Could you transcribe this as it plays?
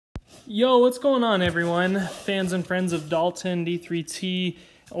Yo, what's going on, everyone? Fans and friends of Dalton D3T,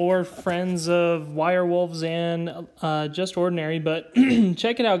 or friends of Wirewolves and Just Ordinary. But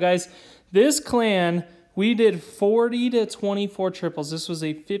check it out, guys. This clan, we did 40 to 24 triples. This was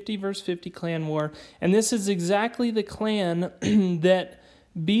a 50 versus 50 clan war, and this is exactly the clan that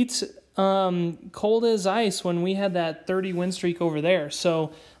beat Cold as Ice when we had that 30 win streak over there.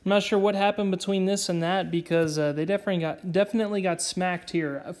 So I'm not sure what happened between this and that, because they definitely got smacked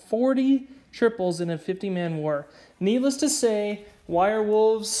here. 40 triples in a 50-man war. Needless to say,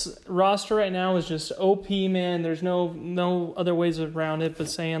 Wirewolves roster right now is just OP, man. There's no other ways around it but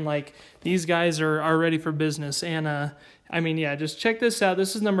saying, like, these guys are ready for business. And I mean, yeah, just check this out.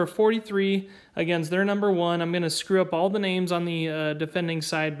 This is number 43 against their number 1. I'm going to screw up all the names on the defending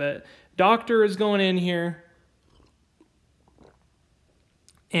side, but Doctor is going in here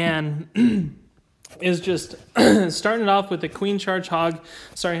and is just starting it off with the Queen Charge Hog.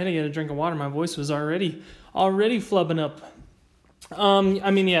 Sorry, I had to get a drink of water. My voice was already flubbing up. I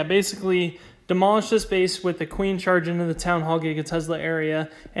mean, yeah, basically demolish this base with the Queen Charge into the Town Hall Giga Tesla area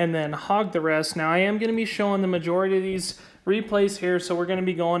and then hog the rest. Now, I am going to be showing the majority of these replays here, so we're going to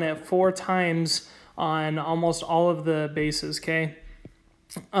be going at 4 times on almost all of the bases, okay?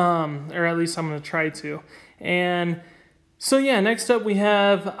 Or at least I'm going to try to. And so yeah, next up we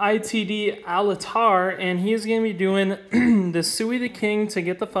have ITD Alatar, and he is going to be doing the Sui the King to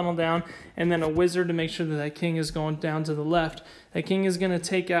get the funnel down, and then a Wizard to make sure that that King is going down to the left. That King is going to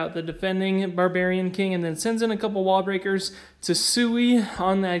take out the defending Barbarian King, and then sends in a couple wall breakers to Sui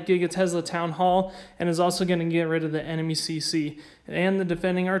on that Giga Tesla Town Hall, and is also going to get rid of the enemy CC and the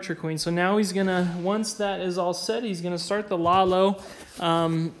defending Archer Queen. So now he's going to, once that is all set, he's going to start the Lalo,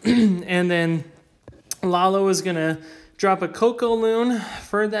 and then Lalo is going to drop a Coco Loon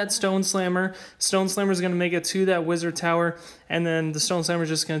for that Stone Slammer. Stone Slammer is going to make it to that Wizard Tower, and then the Stone Slammer is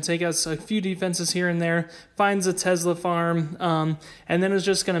just going to take out a few defenses here and there, finds a Tesla farm, and then is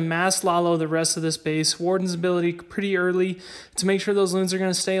just going to mass Lalo the rest of this base. Warden's ability pretty early to make sure those loons are going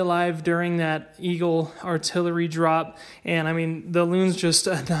to stay alive during that Eagle artillery drop, and I mean, the loons just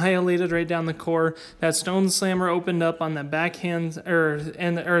annihilated right down the core. That Stone Slammer opened up on that backhand, or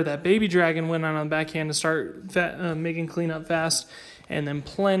that Baby Dragon went on the backhand to start making cleanup fast, and then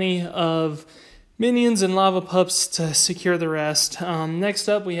plenty of minions and lava pups to secure the rest. Next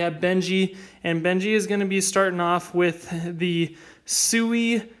up we have Benji, and Benji is going to be starting off with the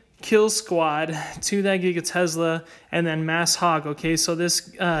Sui kill squad to that Giga Tesla and then mass hog. Okay, so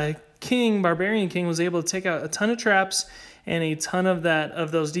this Barbarian King was able to take out a ton of traps and a ton of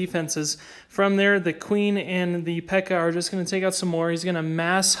those defenses. From there, the Queen and the P.E.K.K.A. are just going to take out some more. He's going to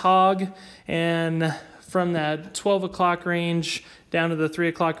mass hog, and from that 12 o'clock range down to the 3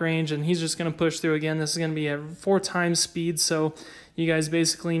 o'clock range, and he's just going to push through again. This is going to be at 4 times speed, so you guys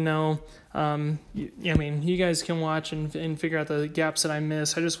basically know. I mean, you guys can watch and figure out the gaps that I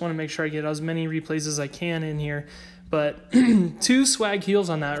miss. I just want to make sure I get as many replays as I can in here. But 2 swag heals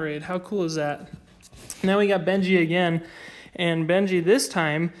on that raid. How cool is that? Now we got Benji again, and Benji this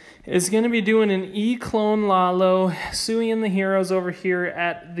time is going to be doing an E-Clone Lalo, Sui and the heroes over here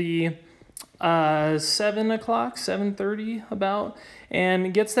at the 7 o'clock, 7:30 about,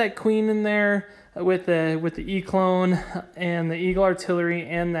 and gets that Queen in there with the E-Clone and the Eagle Artillery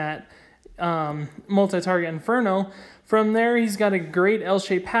and that multi-target Inferno. From there, he's got a great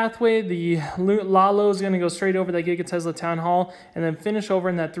L-shaped pathway. The Lalo is going to go straight over that Giga Tesla Town Hall and then finish over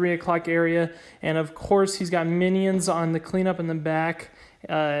in that 3 o'clock area. And of course, he's got minions on the cleanup in the back,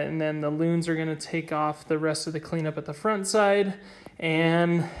 and then the loons are going to take off the rest of the cleanup at the front side.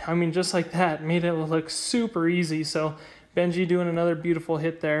 And I mean, just like that, made it look super easy. So Benji doing another beautiful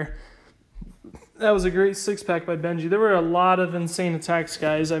hit there. That was a great 6-pack by Benji. There were a lot of insane attacks,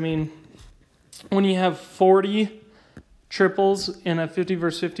 guys. I mean, when you have 40 triples in a 50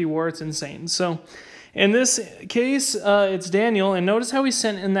 versus 50 war, it's insane. So in this case, it's Daniel, and notice how he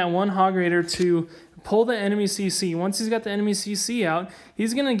sent in that one Hog Raider to pull the enemy CC. Once he's got the enemy CC out,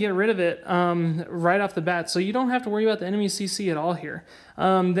 he's going to get rid of it right off the bat, so you don't have to worry about the enemy CC at all here.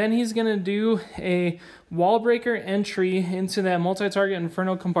 Then he's going to do a wall breaker entry into that multi-target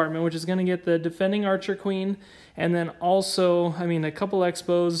Inferno compartment, which is going to get the defending Archer Queen, and then also, I mean, a couple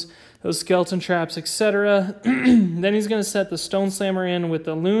expos, those skeleton traps, etc. Then he's going to set the Stone Slammer in with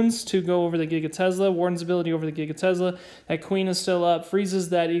the loons to go over the Giga Tesla, Warden's ability over the Giga Tesla. That Queen is still up, freezes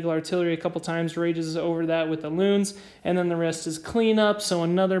that Eagle Artillery a couple times, rages over that with the loons, and then the rest is cleanup. So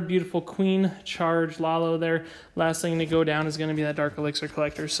another beautiful Queen Charge Lalo there. Last thing to go down is going to be that Dark Elixir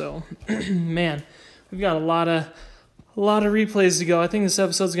Collector. So, man, we've got a lot of replays to go. I think this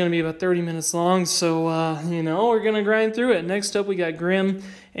episode's going to be about 30 minutes long, so, you know, we're going to grind through it. Next up, we got Grim,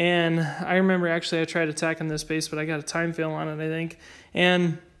 And I remember actually I tried attacking this base, but I got a time fail on it, I think.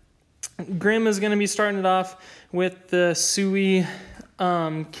 And Grim is going to be starting it off with the Sui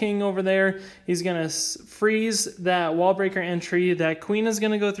King over there. He's going to freeze that wall breaker entry. That Queen is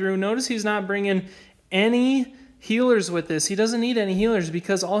going to go through. Notice he's not bringing any healers with this. He doesn't need any healers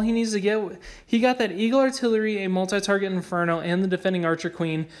because all he needs to get, he got that Eagle Artillery, a multi-target Inferno, and the Defending Archer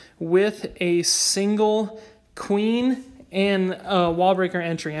Queen with a single Queen and a wall breaker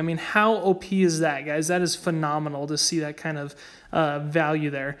entry. I mean, how OP is that, guys? That is phenomenal to see that kind of value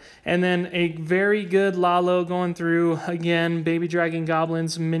there. And then a very good Lalo going through, again, Baby Dragon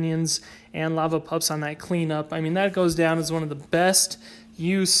Goblins, Minions, and Lava Pups on that cleanup. I mean, that goes down as one of the best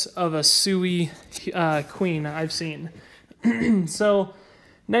use of a Sui Queen I've seen. So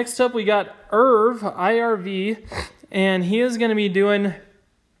next up we got IRV, and he is going to be doing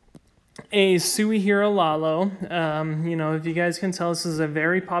a Sui Hero Lalo. You know, if you guys can tell, this is a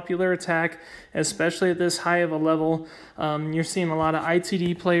very popular attack, especially at this high of a level. You're seeing a lot of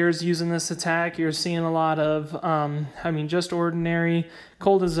ITD players using this attack. You're seeing a lot of, I mean, just ordinary,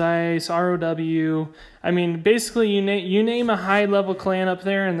 Cold as Ice, ROW. I mean, basically, you name a high-level clan up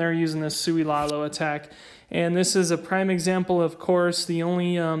there, and they're using this Sui Lalo attack. And this is a prime example, of course. The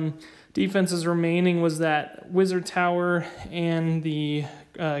only defenses remaining was that Wizard Tower and the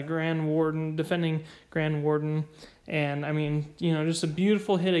Grand Warden, defending Grand Warden. And, I mean, you know, just a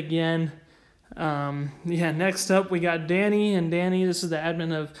beautiful hit again. Yeah, next up we got Danny, and Danny, this is the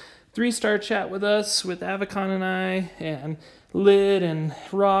admin of 3-Star Chat with us, with Avacon and I, and Lid and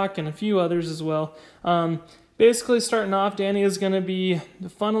Rock and a few others as well. Basically starting off, Danny is going to be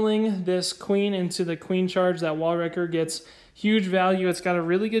funneling this Queen into the Queen charge. That wall wrecker gets huge value. It's got a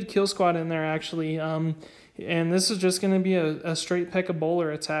really good kill squad in there, actually. And this is just going to be a straight P.E.K.K.A.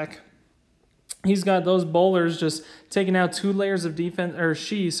 bowler attack. He's got those bowlers just taking out 2 layers of defense, or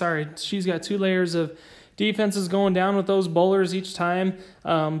she's got 2 layers of defenses going down with those bowlers each time.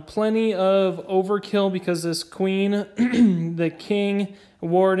 Plenty of overkill because this Queen, the King,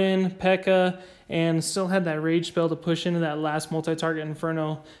 Warden, P.E.K.K.A., and still had that rage spell to push into that last multi-target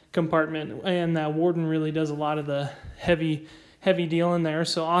Inferno compartment. And that Warden really does a lot of the heavy deal in there.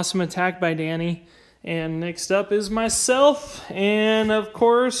 So awesome attack by Danny. And next up is myself, and of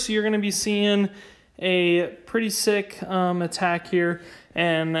course you're going to be seeing a pretty sick attack here.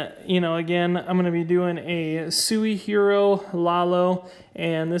 And you know, again, I'm going to be doing a Sui Hero Lalo,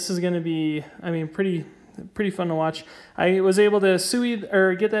 and this is going to be, I mean, pretty fun to watch. I was able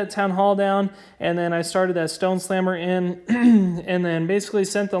to get that Town Hall down, and then I started that Stone Slammer in, and then basically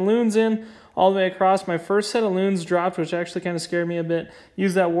sent the loons in all the way across. My first set of loons dropped, which actually kind of scared me a bit.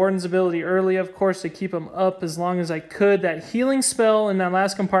 Used that Warden's ability early, of course, to keep him up as long as I could. That healing spell in that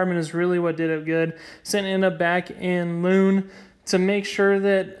last compartment is really what did it good. Sent Inna back in loon to make sure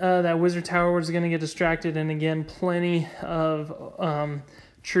that that Wizard Tower was going to get distracted. And again, plenty of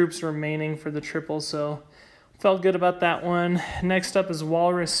troops remaining for the triple, so felt good about that one. Next up is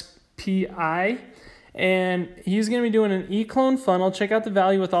Walrus PI. And he's going to be doing an E-Clone funnel. Check out the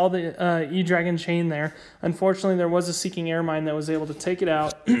value with all the E-Dragon chain there. Unfortunately, there was a Seeking Air Mine that was able to take it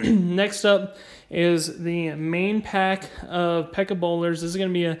out. Next up is the main pack of P.E.K.K.A. bowlers. This is going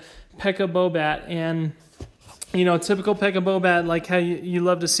to be a P.E.K.K.A. Bobat. And, you know, typical P.E.K.K.A. Bobat, like how you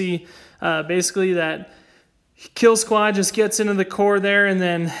love to see basically that kill squad just gets into the core there, and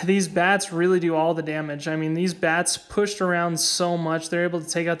then these bats really do all the damage. I mean, these bats pushed around so much. They're able to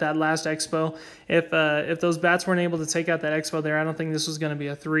take out that last expo. If those bats weren't able to take out that expo there, I don't think this was going to be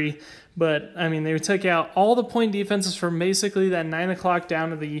a 3. But, I mean, they took out all the point defenses from basically that 9 o'clock down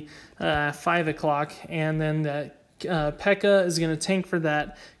to the 5 o'clock. And then that P.E.K.K.A. is going to tank for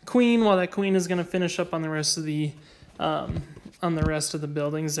that Queen, while that Queen is going to finish up on the rest of the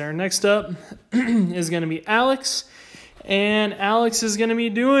buildings there. Next up is going to be Alex, and Alex is going to be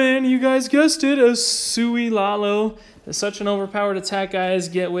doing, you guys guessed it, a Sui Lalo. It's such an overpowered attack, guys.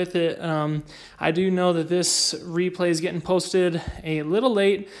 Get with it. I do know that this replay is getting posted a little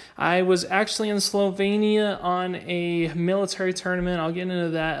late. I was actually in Slovenia on a military tournament. I'll get into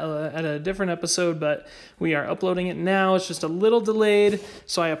that at a different episode, but we are uploading it now. It's just a little delayed,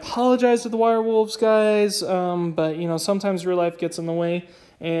 so I apologize to the Wirewolves, guys. But, you know, sometimes real life gets in the way.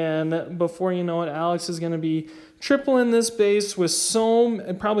 And before you know it, Alex is going to be tripling this base with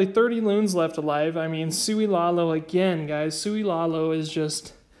probably 30 loons left alive. I mean, Sui Lalo again, guys. Sui Lalo is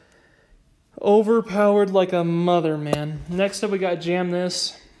just overpowered like a mother, man. Next up, we got Jam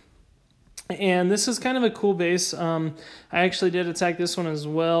This. And this is kind of a cool base. I actually did attack this one as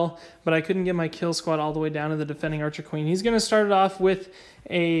well, but I couldn't get my kill squad all the way down to the Defending Archer Queen. He's going to start it off with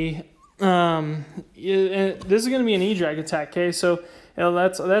a... this is going to be an E-Drag attack, okay? So You know,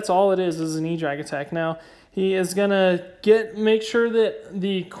 that's all it is an E-drag attack. Now, he is going to make sure that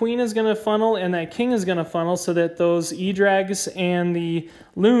the queen is going to funnel and that king is going to funnel so that those E-drags and the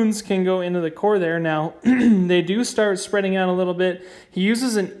loons can go into the core there. Now, they do start spreading out a little bit. He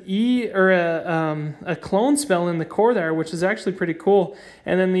uses an a clone spell in the core there, which is actually pretty cool.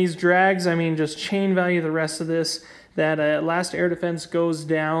 And then these drags, I mean, just chain value the rest of this. That last air defense goes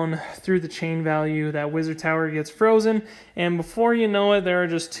down through the chain value. That wizard tower gets frozen. And before you know it, there are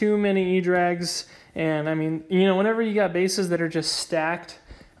just too many E-drags. And I mean, you know, whenever you got bases that are just stacked,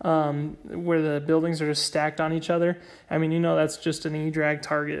 where the buildings are just stacked on each other, I mean, you know, that's just an E-drag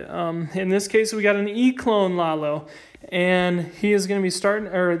target. In this case, we got an E-clone Lalo, and he is going to be starting,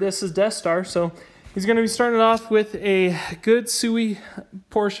 or this is Death Star, so he's going to be starting off with a good Sui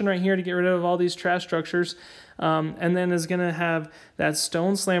portion right here to get rid of all these trash structures. And then is going to have that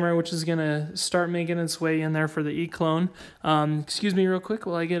Stone Slammer, which is going to start making its way in there for the E-clone. Excuse me real quick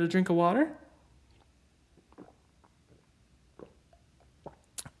while I get a drink of water.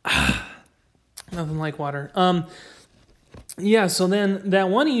 Nothing like water. Yeah, so then that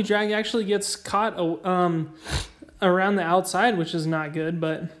one E-drag actually gets caught around the outside, which is not good,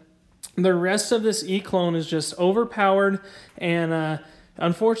 but the rest of this E-clone is just overpowered and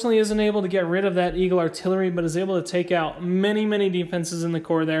unfortunately isn't able to get rid of that Eagle Artillery, but is able to take out many, many defenses in the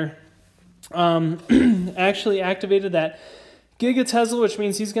core there. Actually activated that Giga Tesla, which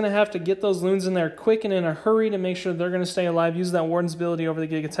means he's going to have to get those loons in there quick and in a hurry to make sure they're going to stay alive. Use that Warden's ability over the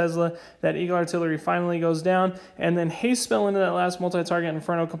Giga Tesla. That Eagle Artillery finally goes down. And then haste spell into that last multi-target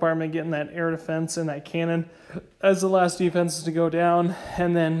Inferno compartment, getting that air defense and that cannon as the last defenses to go down.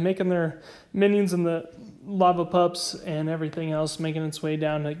 And then making their minions and the lava pups and everything else making its way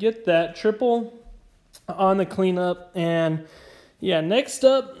down to get that triple on the cleanup. And yeah, next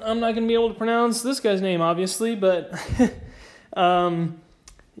up, I'm not going to be able to pronounce this guy's name, obviously, but...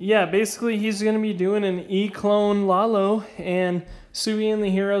 yeah, basically he's going to be doing an E-clone Lalo and Sui and the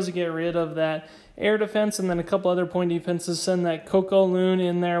heroes to get rid of that air defense and then a couple other point defenses. Send that Coco Loon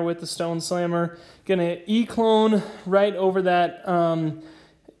in there with the Stone Slammer. Going to E-clone right over that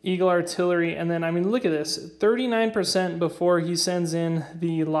Eagle Artillery. And then, I mean, look at this. 39% before he sends in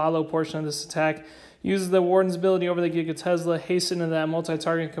the Lalo portion of this attack. Uses the Warden's ability over the Giga Tesla, hasten into that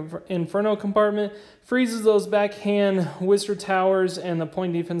multi-target Inferno compartment, freezes those backhand Wizard Towers and the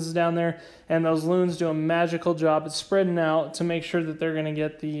point defenses down there, and those loons do a magical job at spreading out to make sure that they're going to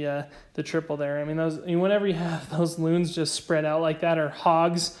get the triple there. I mean, whenever you have those loons just spread out like that, or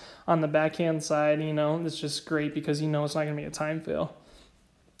hogs on the backhand side, you know, it's just great because you know it's not going to be a time fail.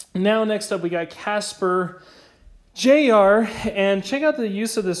 Now, next up, we got Casper JR, and check out the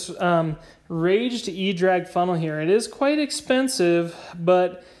use of this Raged E-drag funnel here. It is quite expensive,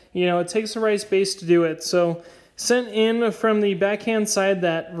 but you know, it takes the right space to do it. So sent in from the backhand side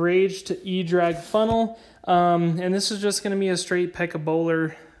that Raged E-drag funnel, and this is just going to be a straight P.E.K.K.A.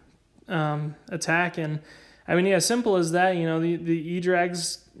 bowler attack. And I mean, yeah, simple as that. You know, the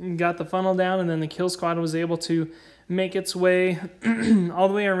E-drags got the funnel down, and then the kill squad was able to make its way all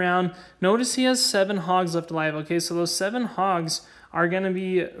the way around. Notice he has 7 hogs left alive. Okay, so those 7 hogs are going to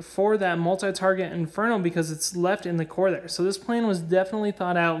be for that multi-target Inferno because it's left in the core there. So this plan was definitely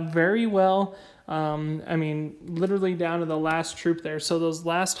thought out very well. I mean, literally down to the last troop there. So those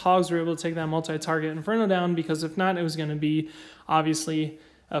last hogs were able to take that multi-target Inferno down, because if not, it was going to be obviously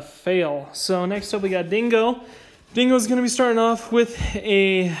a fail. So next up we got Dingo. Dingo's going to be starting off with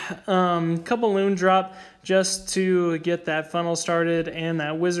a couple loon drop just to get that funnel started and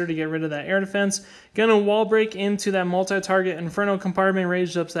that wizard to get rid of that air defense. Gonna wall break into that multi-target Inferno compartment,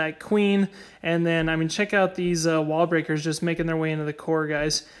 raged up that queen, and then, I mean, check out these wall breakers just making their way into the core,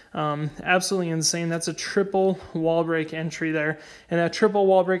 guys. Absolutely insane. That's a triple wall break entry there, and that triple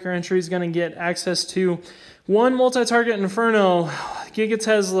wall breaker entry is gonna get access to 1 multi-target Inferno, Giga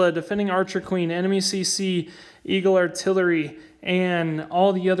Tesla, defending Archer Queen, enemy CC, Eagle Artillery, and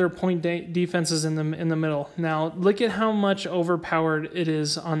all the other point defenses in the middle. Now, look at how much overpowered it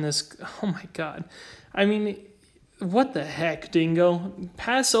is on this. Oh my god. I mean, what the heck, Dingo?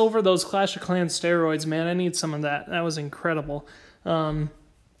 Pass over those Clash of Clans steroids, man. I need some of that. That was incredible.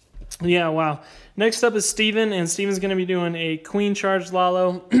 Yeah, wow. Next up is Steven, and Steven's going to be doing a Queen Charge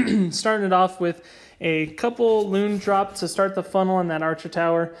Lalo, starting it off with a couple loon drop to start the funnel in that Archer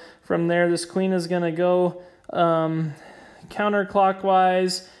Tower. From there, this Queen is going to go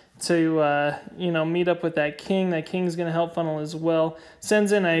counterclockwise to you know, meet up with that king. That king's going to help funnel as well.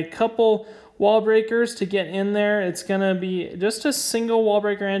 Sends in a couple wall breakers to get in there. It's going to be just a single wall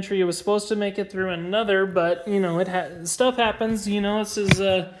breaker entry. It was supposed to make it through another, but you know, stuff happens. You know, this is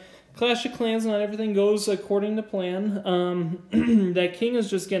Clash of Clans, not everything goes according to plan. That king is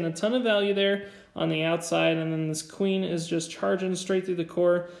just getting a ton of value there on the outside, and then this queen is just charging straight through the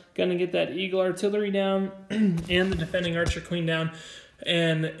core. Gonna get that eagle artillery down and the defending archer queen down,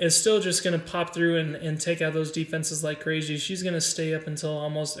 and is still just going to pop through and take out those defenses like crazy. She's going to stay up until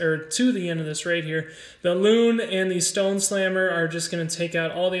almost, or to the end of this raid here. The Loon and the Stone Slammer are just going to take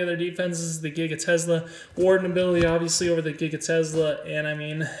out all the other defenses. The Giga Tesla, Warden ability obviously over the Giga Tesla, and I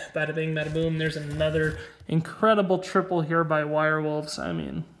mean, bada bing, bada boom, there's another incredible triple here by Wirewolves. I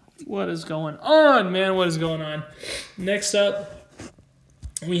mean, what is going on, man? What is going on? Next up,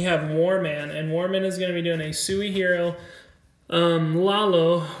 we have Warman, and Warman is going to be doing a Sui Hero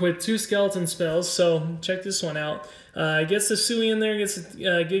Lalo with 2 skeleton spells, so check this one out. Gets the Sui in there, gets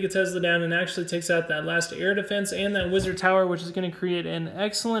Giga Tesla down, and actually takes out that last air defense and that wizard tower, which is going to create an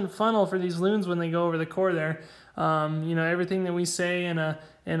excellent funnel for these loons when they go over the core there. You know, everything that we say in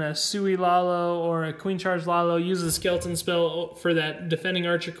a Sui Lalo or a Queen Charge Lalo, use the skeleton spell for that defending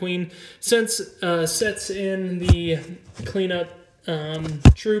archer queen, since sets in the cleanup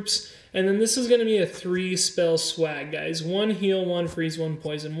troops. And then this is going to be a 3-spell swag, guys. 1 heal, 1 freeze, 1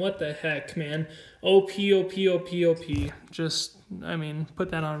 poison. What the heck, man? OP, OP, OP, OP. Just, I mean,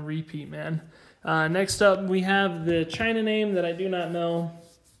 put that on repeat, man. Next up, we have the China name that I do not know.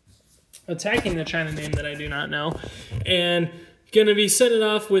 Attacking the China name that I do not know. And going to be setting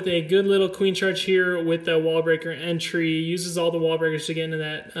off with a good little queen charge here with the wall breaker entry. Uses all the wall breakers to get into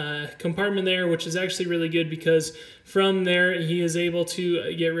that compartment there, which is actually really good because from there he is able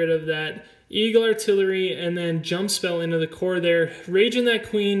to get rid of that eagle artillery and then jump spell into the core there. Raging that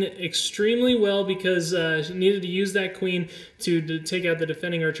queen extremely well because she needed to use that queen to take out the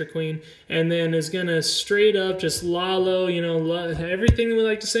defending archer queen, and then is going to straight up just Lalo, you know, everything we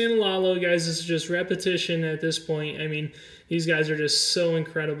like to say in Lalo, guys, is just repetition at this point. I mean, these guys are just so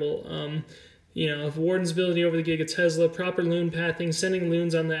incredible. You know, Warden's ability over the Giga Tesla, proper loon pathing, sending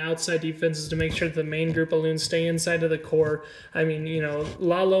loons on the outside defenses to make sure that the main group of loons stay inside of the core. I mean, you know,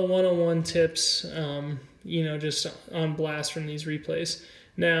 Lalo 101 tips, you know, just on blast from these replays.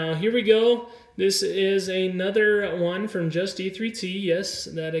 Now, here we go. This is another one from Just E3T. Yes,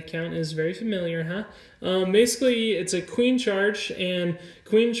 that account is very familiar, huh? Basically, it's a queen charge, and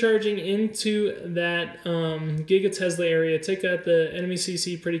queen charging into that Giga Tesla area. Take out the enemy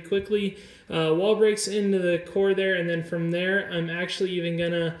CC pretty quickly. Wall breaks into the core there, and then from there, I'm actually even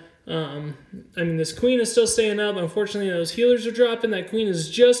gonna, I mean, this queen is still staying up. Unfortunately, those healers are dropping. That queen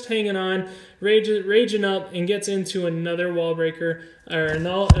is just hanging on, raging up, and gets into another wall breaker, or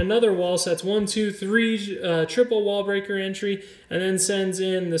another wall. So that's 1, 2, 3, triple wall breaker entry, and then sends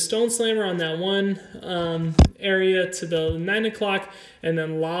in the Stone Slammer on that one area to the 9 o'clock, and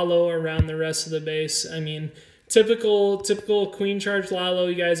then Lalo around the rest of the base. I mean, typical queen charge Lalo,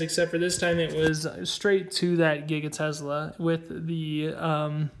 you guys, except for this time it was straight to that Giga Tesla with the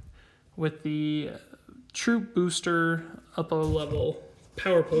troop booster upper level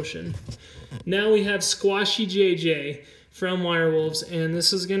power potion. Now we have Squashy JJ from Wirewolves, and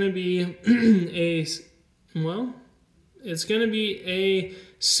this is going to be it's going to be a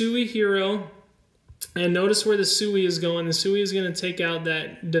Sui hero. And notice where the Sui is going. The Sui is going to take out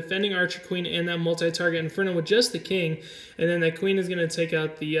that defending archer queen and that multi-target inferno with just the king. And then that queen is going to take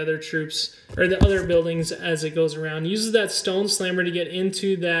out the other troops, or the other buildings as it goes around. Uses that Stone Slammer to get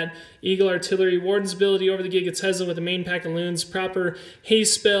into that Eagle Artillery. Warden's ability over the Giga Tesla with the main pack of loons. Proper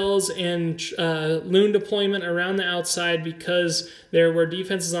haste spells and loon deployment around the outside because there were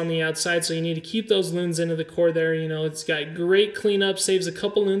defenses on the outside. So you need to keep those loons into the core there. You know, it's got great cleanup. Saves a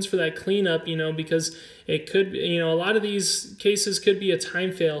couple loons for that cleanup, you know, because it could, you know, a lot of these cases could be a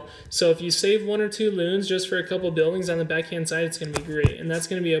time fail. So if you save 1 or 2 loons just for a couple buildings on the backhand side, it's going to be great. And that's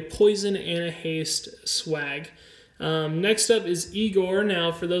going to be a poison and a haste swag. Next up is Igor.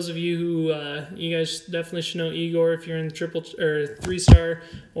 Now, for those of you who, you guys definitely should know Igor if you're in triple or 3-star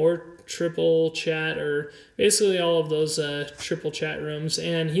or triple chat, or basically all of those triple chat rooms.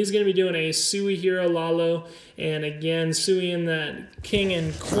 And he's going to be doing a Sui hero Lalo, and again Sui in that king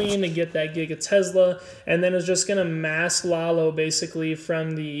and queen to get that Giga Tesla, and then is just going to mass Lalo basically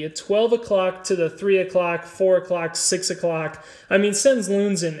from the 12 o'clock to the 3 o'clock, 4 o'clock, 6 o'clock. I mean, sends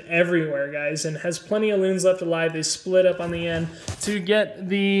loons in everywhere, guys, and has plenty of loons left alive. They split up on the end to get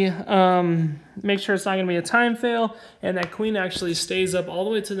the make sure it's not going to be a time fail, and that queen actually stays up all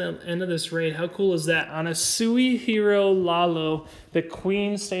the way to the end of this raid. How cool is that? On a Sui hero Lalo, the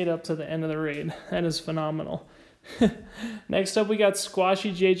queen stayed up to the end of the raid. That is phenomenal. Next up, we got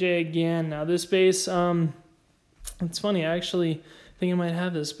Squashy JJ again. Now this base, it's funny, I actually think I might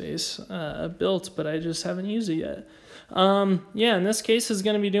have this base built, but I just haven't used it yet. Yeah, in this case is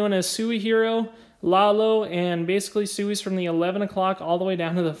going to be doing a Sui Hero, Lalo, and basically Sui's from the 11 o'clock all the way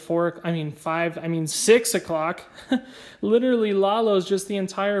down to the 6 o'clock. Literally, Lalo's just the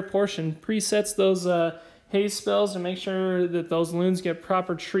entire portion. Presets those haste spells to make sure that those loons get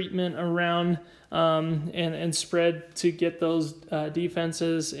proper treatment around and spread to get those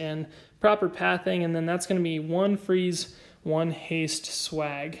defenses and proper pathing, and then that's going to be 1 freeze, 1 haste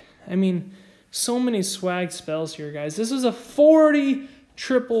swag. I mean, so many swag spells here, guys. This is a 40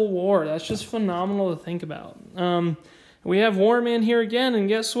 triple war. That's just phenomenal to think about. We have Warman here again, and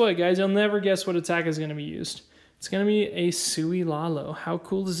guess what, guys? You'll never guess what attack is going to be used. It's going to be a Sui Lalo. How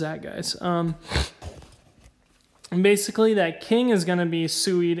cool is that, guys? Basically, that king is going to be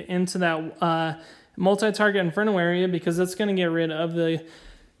Sui'd into that multi-target Inferno area because that's going to get rid of the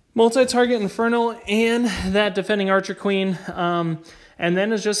multi-target Inferno and that defending Archer Queen. And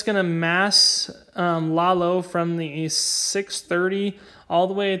then it's just going to mass Lalo from the 6:30 all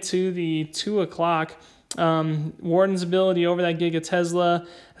the way to the 2 o'clock. Warden's ability over that Giga Tesla.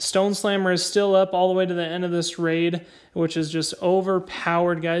 Stone Slammer is still up all the way to the end of this raid, which is just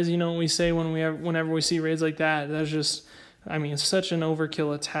overpowered, guys. You know what we say whenever we see raids like that. That's just, I mean, such an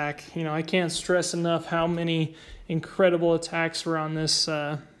overkill attack. You know, I can't stress enough how many incredible attacks were on this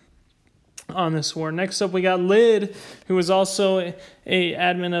war. Next up, we got Lid, who is also a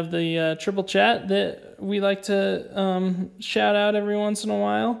admin of the triple chat that we like to shout out every once in a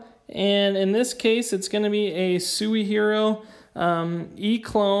while. And in this case, it's going to be a Sui Hero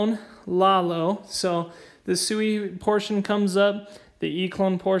E-Clone Lalo. So the Sui portion comes up, the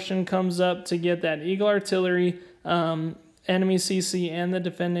E-Clone portion comes up to get that Eagle Artillery, enemy CC, and the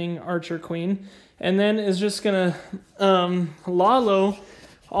defending Archer Queen. And then it's just going to Lalo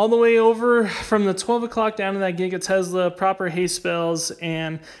all the way over from the 12 o'clock down to that Giga Tesla, proper haste spells,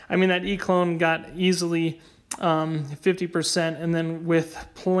 and I mean that E-Clone got easily 50%, and then with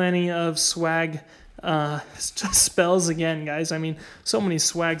plenty of swag spells again, guys. I mean, so many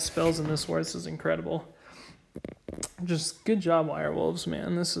swag spells in this war. This is incredible. Just good job, Wirewolves,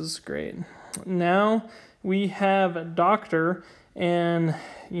 man. This is great. Now we have Doctor, and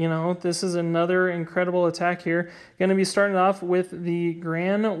you know, this is another incredible attack here. Going to be starting off with the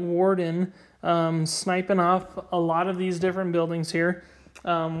Grand Warden, sniping off a lot of these different buildings here.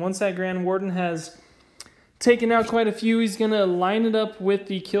 Once that Grand Warden has taken out quite a few, he's going to line it up with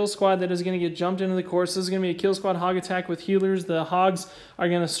the kill squad that is going to get jumped into the course. This is going to be a kill squad hog attack with healers. The hogs are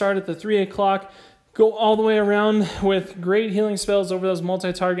going to start at the 3 o'clock, go all the way around with great healing spells over those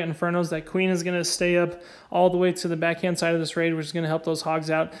multi-target Infernos. That Queen is going to stay up all the way to the backhand side of this raid, which is going to help those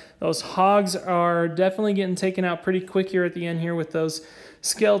hogs out. Those hogs are definitely getting taken out pretty quick here at the end here with those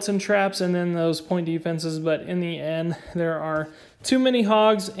skeleton traps and then those point defenses, but in the end there are too many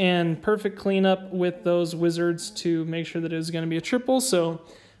hogs and perfect cleanup with those wizards to make sure that it was going to be a triple. So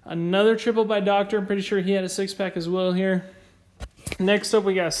another triple by Doctor. I'm pretty sure he had a 6-pack as well here. Next up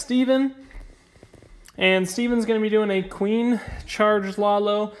we got Steven. And Steven's going to be doing a Queen Charge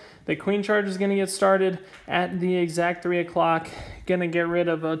Lalo. The Queen Charge is going to get started at the exact 3 o'clock. Going to get rid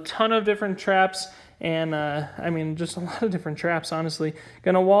of a ton of different traps. And, I mean, just a lot of different traps, honestly.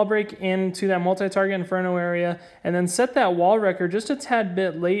 Going to wall break into that multi-target Inferno area. And then set that wall wrecker just a tad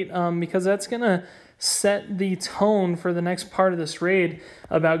bit late. Because that's going to set the tone for the next part of this raid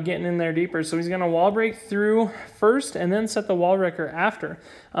about getting in there deeper. So he's going to wall break through first. And then set the wall wrecker after.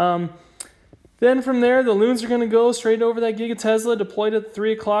 Then from there, the loons are going to go straight over that Giga Tesla, deployed at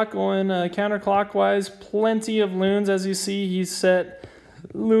 3 o'clock, going counterclockwise. Plenty of loons, as you see. He set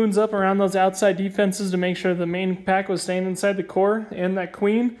loons up around those outside defenses to make sure the main pack was staying inside the core, and that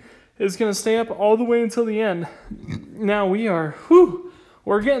Queen is going to stay up all the way until the end. Now we're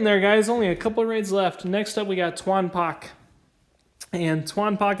getting there, guys. Only a couple of raids left. Next up, we got Tuan Pak. And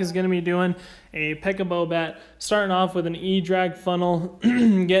Tuan Pak is going to be doing a P.E.K.K.A. Bobat, starting off with an E-Drag funnel,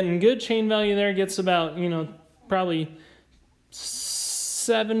 getting good chain value there, gets about, you know, probably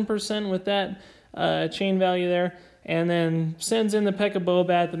 7% with that chain value there, and then sends in the P.E.K.K.A.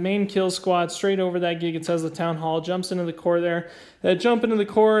 Bobat, the main kill squad, straight over that Giga Tesla Town Hall, jumps into the core there. That jump into the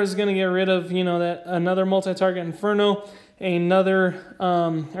core is going to get rid of, you know, that another multi-target Inferno, another,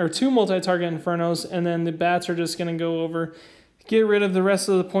 or 2 multi-target Infernos, and then the bats are just going to go over, get rid of the rest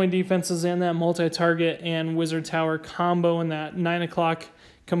of the point defenses and that multi-target and wizard tower combo in that 9 o'clock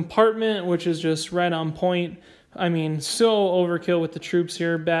compartment, which is just right on point. I mean, so overkill with the troops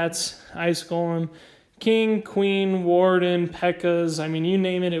here. Bats, Ice Golem, King, Queen, Warden, P.E.K.K.A.s. I mean, you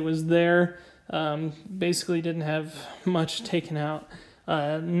name it, it was there. Basically didn't have much taken out.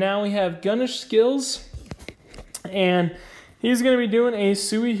 Now we have Gunnish Skills. And He's going to be doing a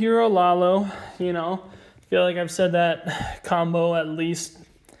Suihiro Lalo. You know, I feel like I've said that combo at least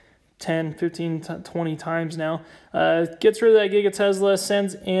 10, 15, 20 times now. Gets rid of that Giga Tesla,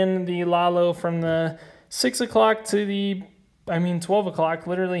 sends in the Lalo from the 6 o'clock to the, 12 o'clock,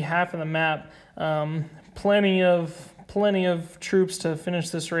 literally half of the map. Plenty of troops to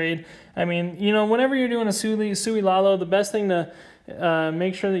finish this raid. I mean, you know, whenever you're doing a Sui Lalo, the best thing to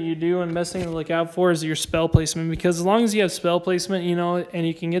make sure that you do and best thing to look out for is your spell placement, because as long as you have spell placement, you know, and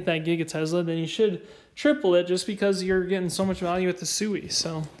you can get that Giga Tesla, then you should triple it just because you're getting so much value with the Sui.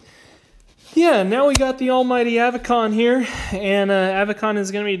 So yeah, now we got the almighty Avacon here, and Avacon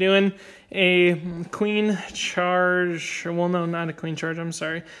is going to be doing a queen charge. Well, no, not a queen charge. I'm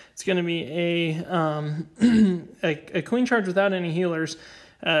sorry. It's going to be a queen charge without any healers,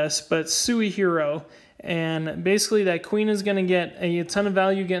 but Sui Hero. And basically that queen is going to get a ton of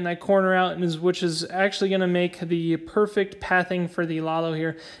value getting that corner out, which is actually going to make the perfect pathing for the Lalo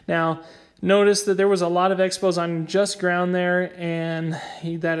here. Now, notice that there was a lot of expos on just ground there, and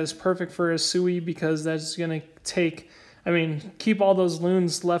that is perfect for a Sui because that's going to keep all those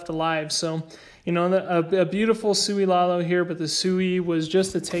loons left alive. So, you know, a beautiful Sui Lalo here, but the Sui was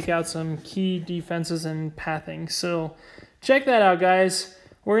just to take out some key defenses and pathing. So check that out, guys.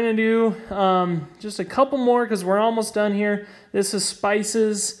 We're going to do just a couple more because we're almost done here. This is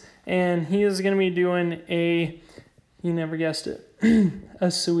Spices, and he is going to be doing you never guessed it,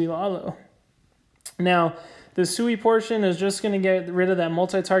 a Sui Lalo. Now, the Sui portion is just going to get rid of that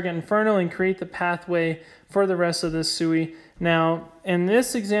multi-target Inferno and create the pathway for the rest of this Sui. Now, in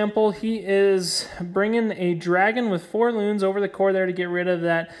this example, he is bringing a dragon with 4 loons over the core there to get rid of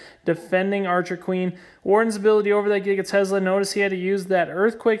that defending Archer Queen. Warden's ability over that Giga Tesla. Notice he had to use that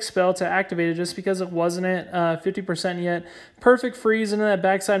Earthquake spell to activate it just because it wasn't at 50% yet. Perfect freeze into that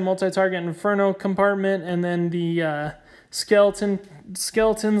backside multi-target Inferno compartment, and then the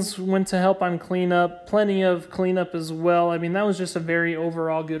skeletons went to help on cleanup. Plenty of cleanup as well. I mean, that was just a very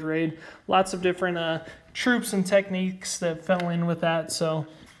overall good raid. Lots of different troops and techniques that fell in with that. So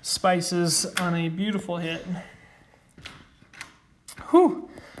Spices on a beautiful hit. Whew.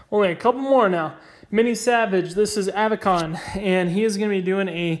 Only a couple more now. Mini Savage. This is Avacon, and he is going to be doing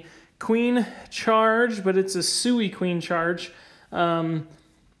a queen charge, but it's a Sui queen charge.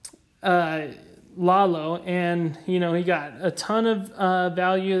 Lalo, and you know, he got a ton of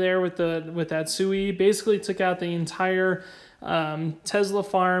value there with that Sui. Basically took out the entire Tesla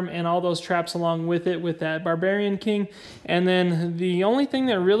farm and all those traps along with it with that Barbarian King. And then the only thing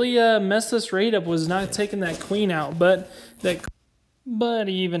that really messed this raid up was not taking that queen out, but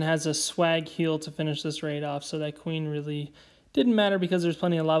he even has a swag heal to finish this raid off, so that queen really didn't matter because there's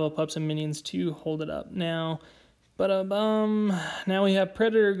plenty of lava pups and minions to hold it up. Now we have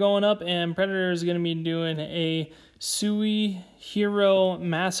Predator going up, and Predator is going to be doing a Sui Hero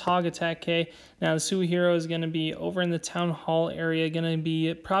Mass Hog Attack K. Now the Sui Hero is going to be over in the Town Hall area, going to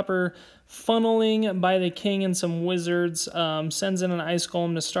be proper funneling by the King and some wizards, sends in an Ice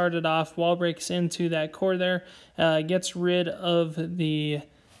Golem to start it off, wall breaks into that core there, gets rid of the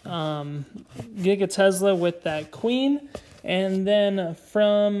Giga Tesla with that Queen, and then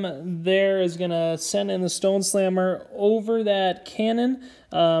from there is going to send in the Stone Slammer over that cannon.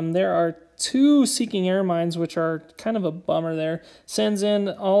 There are 2 Seeking Air Mines, which are kind of a bummer there. Sends in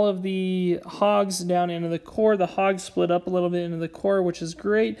all of the hogs down into the core. The hogs split up a little bit into the core, which is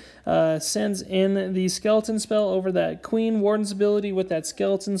great. Sends in the Skeleton spell over that Queen. Warden's ability with that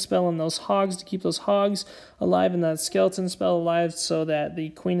Skeleton spell and those hogs to keep those hogs alive and that Skeleton spell alive so that the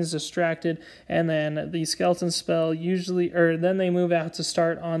Queen is distracted. And then the Skeleton spell then they move out to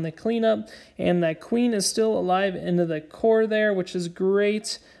start on the cleanup. And that Queen is still alive into the core there, which is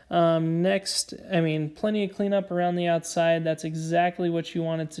great. Next, plenty of cleanup around the outside. That's exactly what you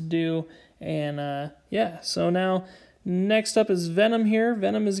wanted to do. And yeah, so now next up is Venom here.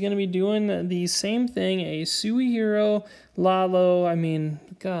 Venom is going to be doing the same thing, a Sui Hero, Lalo.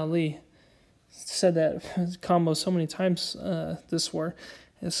 Golly, said that combo so many times this war.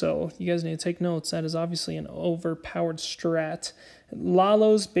 So you guys need to take notes. That is obviously an overpowered strat.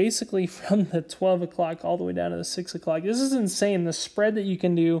 Lalo's basically from the 12 o'clock all the way down to the 6 o'clock. This is insane. The spread that you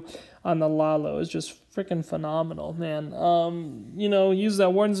can do on the Lalo is just freaking phenomenal, man. Use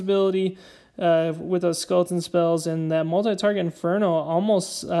that Warden's ability with those Skeleton spells, and that multi-target Inferno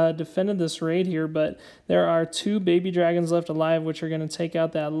almost defended this raid here, but there are 2 baby dragons left alive, which are going to take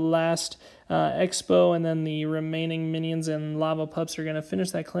out that last Expo, and then the remaining minions and lava pups are going to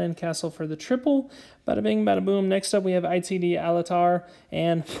finish that clan castle for the triple. Bada bing, bada boom. Next up, we have ITD Alatar,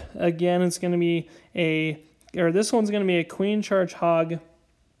 and again, it's going to be this one's going to be a Queen Charge Hog,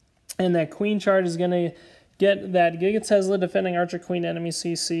 and that Queen Charge is going to get that Giga Tesla defending Archer Queen enemy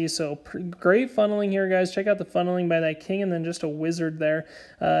CC. So great funneling here, guys. Check out the funneling by that king and then just a wizard there.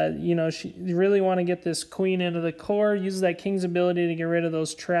 You know, you really want to get this queen into the core. Use that king's ability to get rid of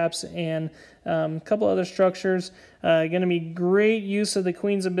those traps and a couple other structures. Going to be great use of the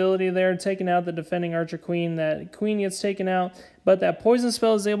queen's ability there, taking out the defending Archer Queen. That queen gets taken out, but that poison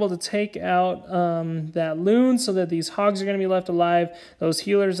spell is able to take out that loon so that these hogs are going to be left alive. Those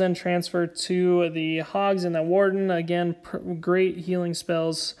healers then transfer to the hogs and that warden. Again, great healing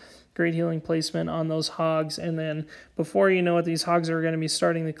spells. Great healing placement on those hogs, and then before you know it, these hogs are going to be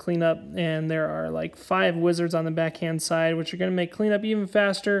starting to clean up, and there are like 5 wizards on the backhand side, which are going to make cleanup even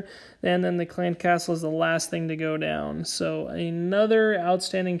faster, and then the clan castle is the last thing to go down. So another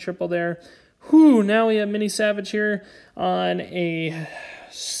outstanding triple there. Whew, now we have Mini Savage here on a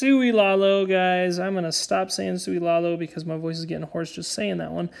Sui Lalo, guys. I'm going to stop saying Sui Lalo because my voice is getting hoarse just saying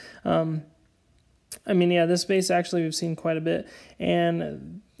that one. I mean, yeah, this base actually we've seen quite a bit,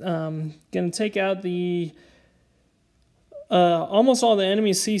 and going to take out the almost all the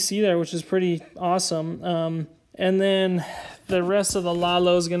enemy CC there, which is pretty awesome. And then the rest of the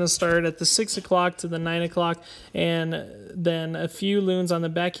Lalo is going to start at the 6 o'clock to the 9 o'clock, and then a few loons on the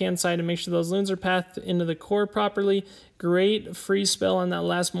backhand side to make sure those loons are pathed into the core properly. Great free spell on that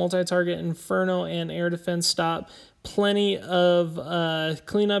last multi-target Inferno and air defense stop. Plenty of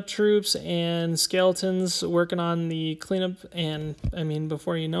cleanup troops and skeletons working on the cleanup, and I mean,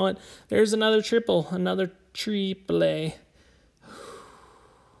 before you know it, there's another triple, another triple.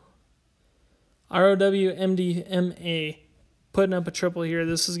 ROW MDMA putting up a triple here.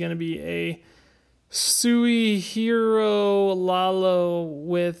 This is going to be a Sui Hero Lalo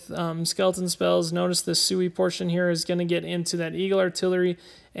with skeleton spells. Notice the Sui portion here is going to get into that Eagle Artillery,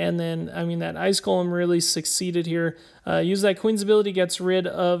 and then, I mean, that Ice Golem really succeeded here. Use that Queen's ability, gets rid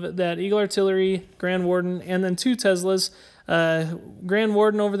of that Eagle Artillery, Grand Warden, and then 2 Teslas. Grand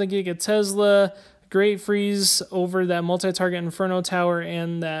Warden over the Giga Tesla, great freeze over that multi-target Inferno Tower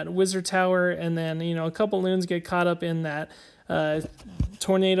and that Wizard Tower, and then, you know, a couple loons get caught up in that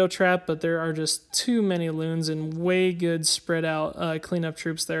tornado trap, but there are just too many loons and way good spread out cleanup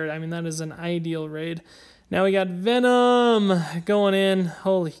troops there. I mean, that is an ideal raid. Now we got Venom going in.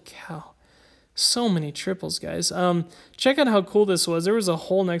 Holy cow. So many triples, guys. Check out how cool this was. There was a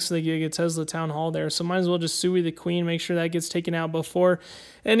hole next to the Giga Tesla Town Hall there, so might as well just Sui the Queen, make sure that gets taken out before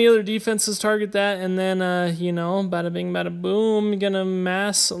any other defenses target that, and then, you know, bada bing, bada boom, gonna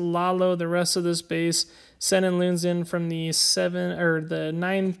mass Lalo the rest of this base, sending loons in from the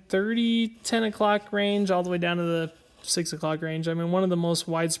 9:30, 10 o'clock range all the way down to the 6 o'clock range. I mean, one of the most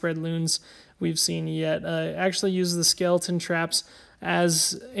widespread loons we've seen yet. Actually use the skeleton traps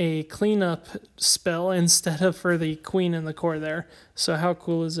as a cleanup spell instead of for the queen in the core there. So how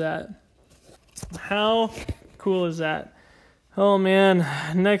cool is that? How cool is that? Oh man,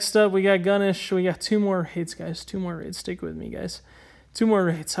 next up we got Gunnish. We got 2 more raids, guys. 2 more raids. Stick with me, guys. 2 more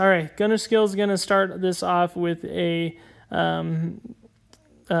raids. All right, Gunnish skill is going to start this off with a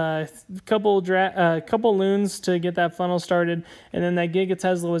couple loons to get that funnel started, and then that Giga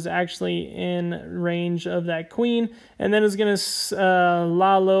Tesla was actually in range of that queen, and then it's going to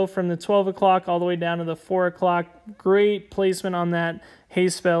Lalo from the 12 o'clock all the way down to the 4 o'clock. Great placement on that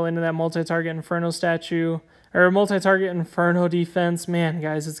haste spell into that multi-target Inferno statue, or multi-target Inferno defense. Man,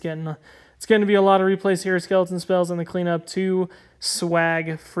 guys, it's going to be a lot of replays here. Skeleton spells on the cleanup, 2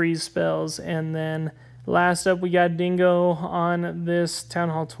 swag freeze spells, and then last up, we got Dingo on this Town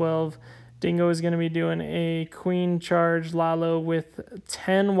Hall 12. Dingo is going to be doing a Queen Charge Lalo with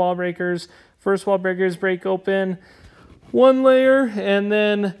 10 wall breakers. First wall breakers break open 1 layer, and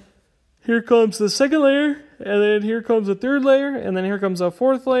then here comes the 2nd layer, and then here comes the 3rd layer, and then here comes a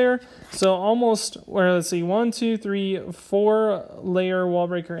 4th layer. So almost, or let's see, 1, 2, 3, 4 layer wall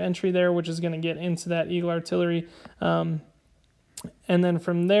breaker entry there, which is going to get into that Eagle Artillery. And then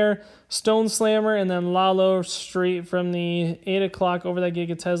from there, Stone Slammer, and then Lalo straight from the 8 o'clock over that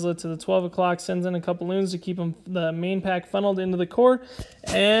Giga Tesla to the 12 o'clock, sends in a couple loons to keep the main pack funneled into the core.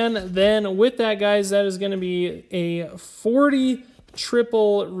 And then with that, guys, that is going to be a 40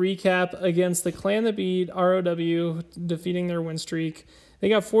 triple recap against the clan that beat ROW, defeating their win streak. They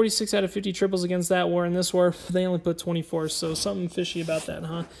got 46 out of 50 triples against that war. In this war, they only put 24, so something fishy about that,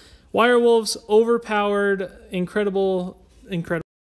 huh? Wirewolves, overpowered, incredible.